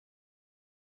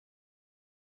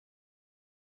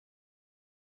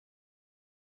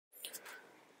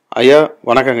ஐயா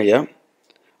வணக்கங்க ஐயா.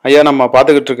 ஐயா நம்ம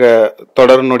பார்த்துக்கிட்டு இருக்க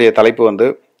தொடரினுடைய தலைப்பு வந்து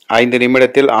 5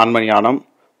 நிமிடத்தில் ஆன்ம ஞானம்,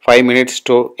 5 minutes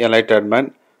to enlightenment,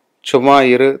 சும்மா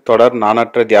இரு தொடர்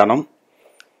நானற்ற தியானம்,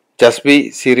 ஜஸ்பி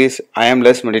சீரீஸ்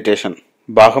ஐஎம்லெஸ் மெடிடேஷன்,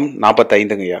 பாகம்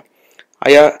 45ங்க ஐயா.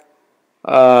 ஐயா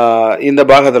இந்த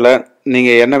பாகத்தில்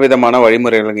நீங்கள் என்ன விதமான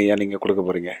வழிமுறைகளுங்க ஐயா நீங்கள் கொடுக்க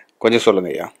போகிறீங்க, கொஞ்சம்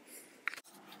சொல்லுங்க ஐயா.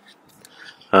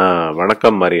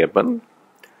 வணக்கம் மாரியப்பன்.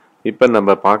 இப்போ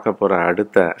நம்ம பார்க்க போகிற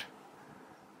அடுத்த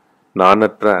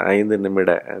நானற்ற 5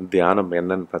 நிமிட தியானம்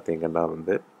என்னன்னு பார்த்தீங்கன்னா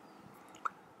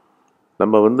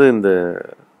நம்ம இந்த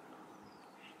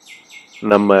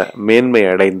நம்ம மேன்மை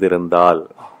அடைந்திருந்தால்,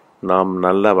 நாம்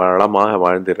நல்ல வளமாக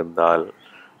வாழ்ந்திருந்தால்,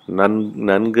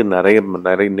 நன்கு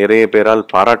நிறைய பேரால்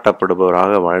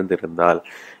பாராட்டப்படுபவராக வாழ்ந்திருந்தால்,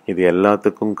 இது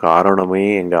எல்லாத்துக்கும் காரணமே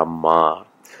எங்கள் அம்மா,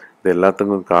 இது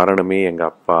எல்லாத்துக்கும் காரணமே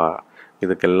எங்கள் அப்பா,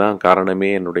 இதுக்கெல்லாம் காரணமே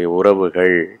என்னுடைய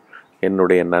உறவுகள்,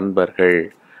 என்னுடைய நண்பர்கள்,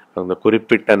 அந்த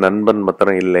குறிப்பிட்ட நண்பன்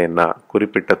மாத்திரம் இல்லைன்னா,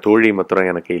 குறிப்பிட்ட தோழி மாத்திரம்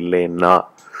எனக்கு இல்லைன்னா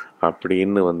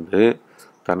அப்படின்னு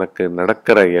தனக்கு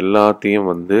நடக்கிற எல்லாத்தையும்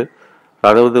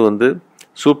அதாவது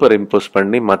சூப்பர் இம்போஸ்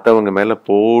பண்ணி மற்றவங்க மேல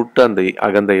போட்டு அந்த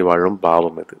அகந்தை வாழும்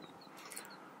பாவம்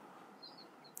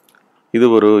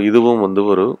இதுவும்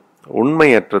ஒரு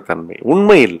உண்மையற்ற தன்மை.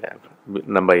 உண்மை இல்லை.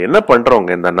 நம்ம என்ன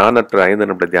பண்றோங்க இந்த நானற்ற 5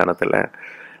 நிமிட தியானத்துல,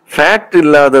 ஃபேக்ட்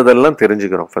இல்லாததெல்லாம்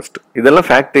தெரிஞ்சுக்கிறோம். ஃபர்ஸ்ட் இதெல்லாம்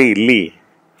ஃபேக்டே இல்லையே.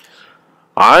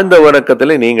 ஆழ்ந்த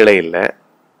உறக்கத்துல நீங்களே இல்லை,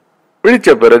 விழிச்ச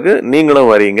பிறகு நீங்களும்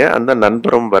வரீங்க, அந்த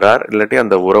நண்பரும் வரார், இல்லாட்டி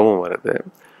அந்த உறவும் வருது.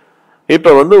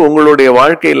 இப்ப உங்களுடைய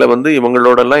வாழ்க்கையில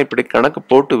இவங்களோடெல்லாம் இப்படி கணக்கு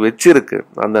போட்டு வச்சிருக்கு.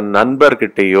 அந்த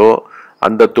நண்பர்கிட்டயோ,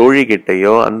 அந்த தோழி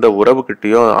கிட்டையோ, அந்த உறவு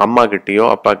கிட்டயோ, அம்மா கிட்டயோ,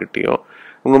 அப்பா கிட்டயோ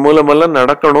உங்க மூலமெல்லாம்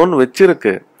நடக்கணும்னு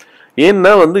வச்சிருக்கு.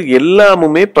 ஏன்னா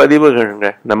எல்லாமுமே பதிவுகள்ங்க.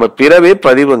 நம்ம பிறவே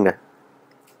பதிவுங்க.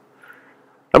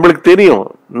 நம்மளுக்கு தெரியும்,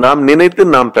 நாம் நினைத்து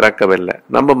நாம் பிறக்கவில்லை.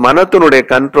 நம்ம மனத்தினுடைய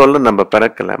கண்ட்ரோல்ல நம்ம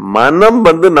பிறக்கல. மனம்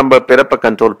நம்ம பிறப்ப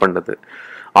கண்ட்ரோல் பண்ணுது.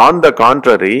 ஆன் த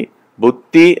கான்ட்ரரி,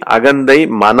 புத்தி, அகந்தை,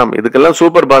 மனம், இதுக்கெல்லாம்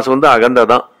சூப்பர் பாஸ் அகந்தை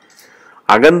தான்.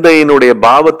 அகந்தையினுடைய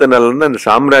பாவத்தினால இந்த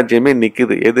சாம்ராஜ்யமே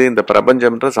நிக்குது. எது? இந்த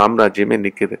பிரபஞ்சம்ன்ற சாம்ராஜ்யமே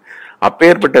நிக்குது.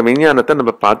 அப்பேற்பட்ட விஞ்ஞானத்தை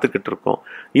நம்ம பார்த்துக்கிட்டு இருக்கோம்.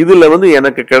 இதுல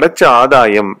எனக்கு கிடைச்ச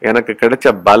ஆதாயம், எனக்கு கிடைச்ச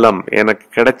பலம், எனக்கு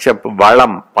கிடைச்ச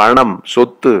வளம், பணம்,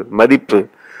 சொத்து, மதிப்பு,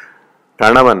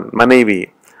 கணவன், மனைவி,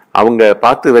 அவங்க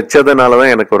பார்த்து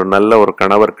வச்சதுனாலதான் எனக்கு ஒரு நல்ல ஒரு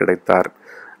கணவர் கிடைத்தார்.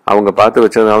 அவங்க பார்த்து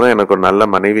வச்சதுனாலதான் எனக்கு ஒரு நல்ல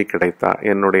மனைவி கிடைத்தா.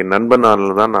 என்னுடைய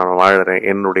நண்பனால தான் நான் வாழறேன்,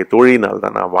 என்னுடைய தோழினால்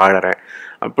தான் நான் வாழறேன்,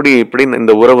 அப்படி இப்படின்னு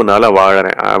இந்த உறவுனால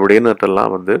வாழறேன்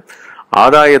அப்படின்னுட்டெல்லாம்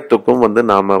ஆதாயத்துக்கும்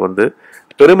நாம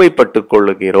பெருமைப்பட்டு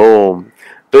கொள்ளுகிறோம்.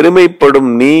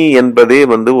 பெருமைப்படும் நீ என்பதே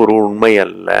ஒரு உண்மை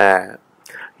அல்ல.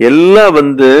 எல்லாம்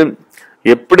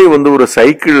எப்படி ஒரு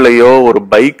சைக்கிள்லயோ ஒரு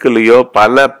பைக்கிலையோ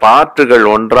பல பார்ட்டுகள்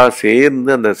ஒன்றா சேர்ந்து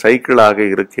அந்த சைக்கிளாக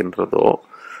இருக்கின்றதோ,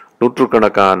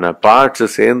 நூற்றுக்கணக்கான பார்ட்ஸ்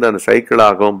சேர்ந்து அந்த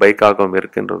சைக்கிளாகவும் பைக்காகவும்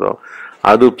இருக்கின்றதோ,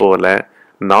 அது போல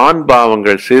நான்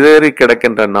பாவங்கள், சிதறி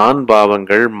கிடக்கின்ற நான்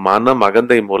பாவங்கள் மனம்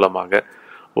அகந்தை மூலமாக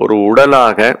ஒரு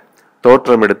உடலாக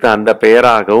தோற்றமெடுத்து அந்த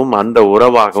பெயராகவும் அந்த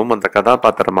உறவாகவும் அந்த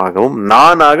கதாபாத்திரமாகவும்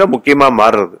நானாக முக்கியமா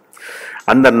மாறுறது.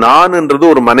 அந்த நான்ன்றது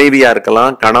ஒரு மனைவியா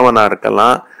இருக்கலாம், கணவனா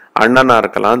இருக்கலாம், அண்ணனா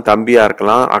இருக்கலாம், தம்பியா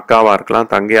இருக்கலாம், அக்காவா இருக்கலாம்,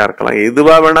 தங்கையா இருக்கலாம்,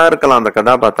 எதுவா வேணா இருக்கலாம். அந்த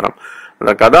கதாபாத்திரம்,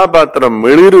 அந்த கதாபாத்திரம்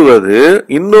மிளிருவது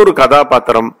இன்னொரு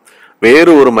கதாபாத்திரம்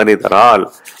வேறு ஒரு மனிதரால்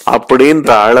அப்படின்ற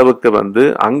அளவுக்கு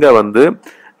அங்க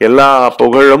எல்லா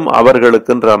புகழும்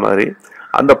அவர்களுக்குன்ற மாதிரி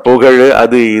அந்த புகழ்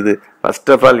அது இது.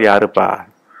 ஃபர்ஸ்ட் ஆஃப் ஆல் யாருப்பா?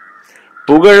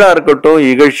 புகழா இருக்கட்டும்,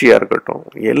 இகழ்ச்சியா இருக்கட்டும்,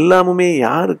 எல்லாமுமே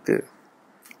யாருக்கு?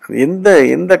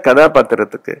 எந்த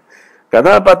கதாபாத்திரத்துக்கு?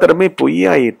 கதாபாத்திரமே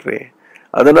பொய்யாயிற்றே.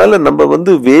 அதனால நம்ம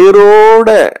வேரோட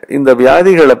இந்த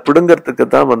வியாதிகளை பிடுங்கிறதுக்கு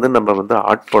தான் நம்ம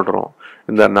ஆட்படுறோம்.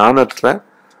 இந்த நானற்ற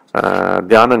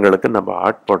தியானங்களுக்கு நம்ம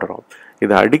ஆட்படுறோம்.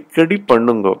 இதை அடிக்கடி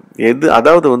பண்ணுங்க.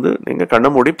 அதாவது நீங்க கண்ண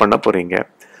மூடி பண்ண போறீங்க.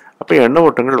 அப்ப எண்ண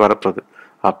ஓட்டங்கள் வரப்போகுது.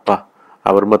 அப்பா,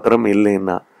 அவர் மாத்திரம்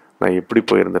இல்லைன்னா நான் எப்படி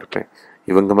போயிருந்திருப்பேன்,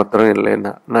 இவங்க மாத்திரம்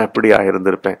இல்லைன்னா நான் எப்படி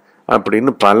ஆயிருந்திருப்பேன்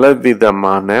அப்படின்னு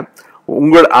பலவிதமான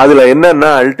அதுல என்னன்னா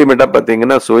அல்டிமேட்டா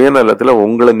பாத்தீங்கன்னா சுயநலத்துல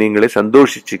உங்களை நீங்களே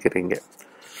சந்தோஷிச்சுக்கிறீங்க,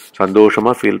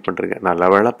 சந்தோஷமா ஃபீல் பண்றீங்க. நல்ல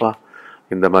வேலைப்பா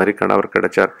இந்த மாதிரி கணவர்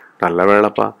கிடைச்சார், நல்ல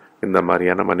வேலைப்பா இந்த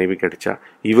மாதிரியான மனைவி கிடைச்சா,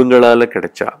 இவங்களால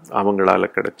கிடைச்சா, அவங்களால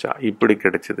கிடைச்சா, இப்படி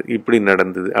கிடைச்சது, இப்படி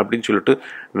நடந்தது அப்படின்னு சொல்லிட்டு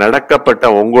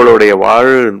நடக்கப்பட்ட உங்களுடைய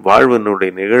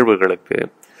வாழ்வினுடைய நிகழ்வுகளுக்கு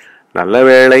நல்ல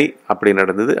வேளை அப்படி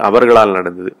நடந்தது, அவர்களால்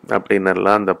நடந்தது அப்படின்னு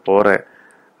எல்லாம் அந்த போற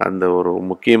அந்த ஒரு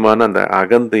முக்கியமான அந்த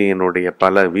அகந்தையினுடைய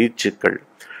பல வீச்சுக்கள்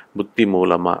புத்தி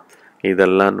மூலமா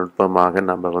இதெல்லாம் நுட்பமாக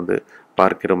நம்ம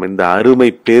பார்க்கிறோம். இந்த அருமை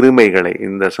பெருமைகளை,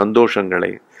 இந்த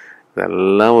சந்தோஷங்களை,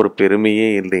 இதெல்லாம் ஒரு பெருமையே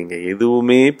இல்லைங்க.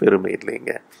 எதுவுமே பெருமை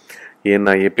இல்லைங்க.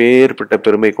 ஏன்னா எப்பேற்பட்ட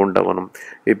பெருமை கொண்டவனும்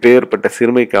எப்பேற்பட்ட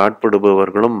சிறுமைக்கு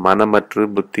ஆட்படுபவர்களும் மனமற்று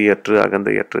புத்தியற்று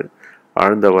அகந்தையற்று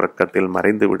ஆழ்ந்த உறக்கத்தில்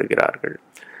மறைந்து விடுகிறார்கள்.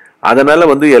 அதனால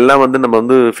எல்லாம்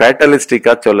நம்ம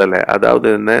ஃபேட்டலிஸ்டிக்கா சொல்லலை. அதாவது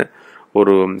என்ன,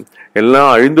 ஒரு எல்லாம்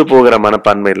அழிந்து போகிற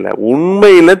மனப்பான்மை இல்லை.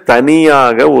 உண்மையில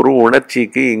தனியாக ஒரு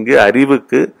உணர்ச்சிக்கு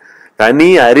இங்கு தனி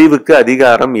அறிவுக்கு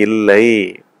அதிகாரம் இல்லை.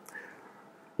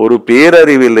 ஒரு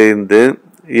பேரறிவிலிருந்து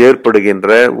ஏற்படுகின்ற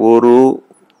ஒரு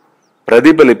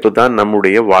பிரதிபலிப்பு தான்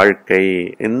நம்முடைய வாழ்க்கை.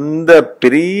 இந்த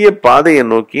பெரிய பாதையை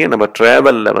நோக்கி நம்ம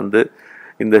டிராவல்ல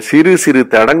இந்த சிறு சிறு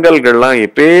தடங்கல்கள்லாம்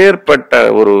எப்பேற்பட்ட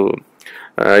ஒரு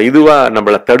இதுவா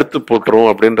நம்மளை தடுத்து போட்டுரும்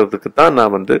அப்படின்றதுக்கு தான்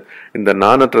நான் இந்த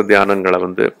நானற்ற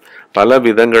தியானங்களை பல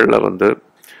விதங்கள்ல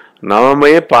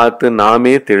நாமே பார்த்து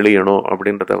நாமே தெளியணும்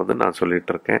அப்படின்றத நான்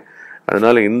சொல்லிட்டு இருக்கேன்.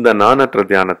 அதனால இந்த நானற்ற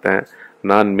தியானத்தை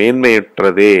நான்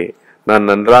மேன்மையற்றதே, நான்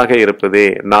நன்றாக இருப்பதே,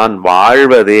 நான்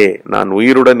வாழ்வதே, நான்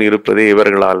உயிருடன் இருப்பதே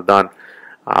இவர்களால் தான்.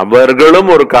 அவர்களும்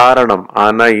ஒரு காரணம்.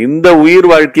 ஆனா இந்த உயிர்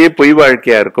வாழ்க்கையே பொய்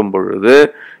வாழ்க்கையா இருக்கும் பொழுது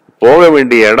போக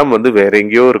வேண்டிய இடம் வேற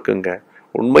எங்கேயோ இருக்குங்க.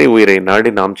 உண்மை உயிரை நாடி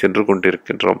நாம் சென்று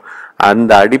கொண்டிருக்கின்றோம்.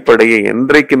 அந்த அடிப்படையை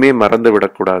என்றைக்குமே மறந்து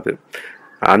விடக்கூடாது.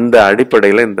 அந்த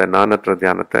அடிப்படையில இந்த நானற்ற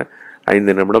தியானத்தை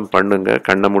 5 நிமிடம் பண்ணுங்க.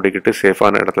 கண்ணை மூடிக்கிட்டு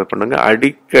சேஃபான இடத்துல பண்ணுங்க.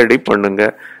 அடிக்கடி பண்ணுங்க.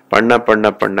 பண்ண பண்ண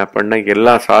பண்ண பண்ண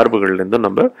எல்லா சார்புகள்ல இருந்தும்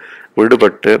நம்ம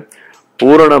விடுபட்டு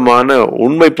பூரணமான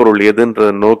உண்மை பொருள்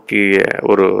எதுன்றதை நோக்கிய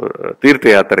ஒரு தீர்த்த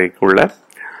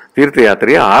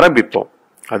யாத்திரையை ஆரம்பிப்போம்.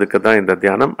 அதுக்கு தான் இந்த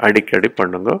தியானம். அடிக்கடி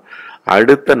பண்ணுங்க.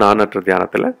 அடுத்த நானற்ற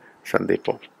தியானத்துல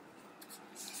சந்திப்போம்.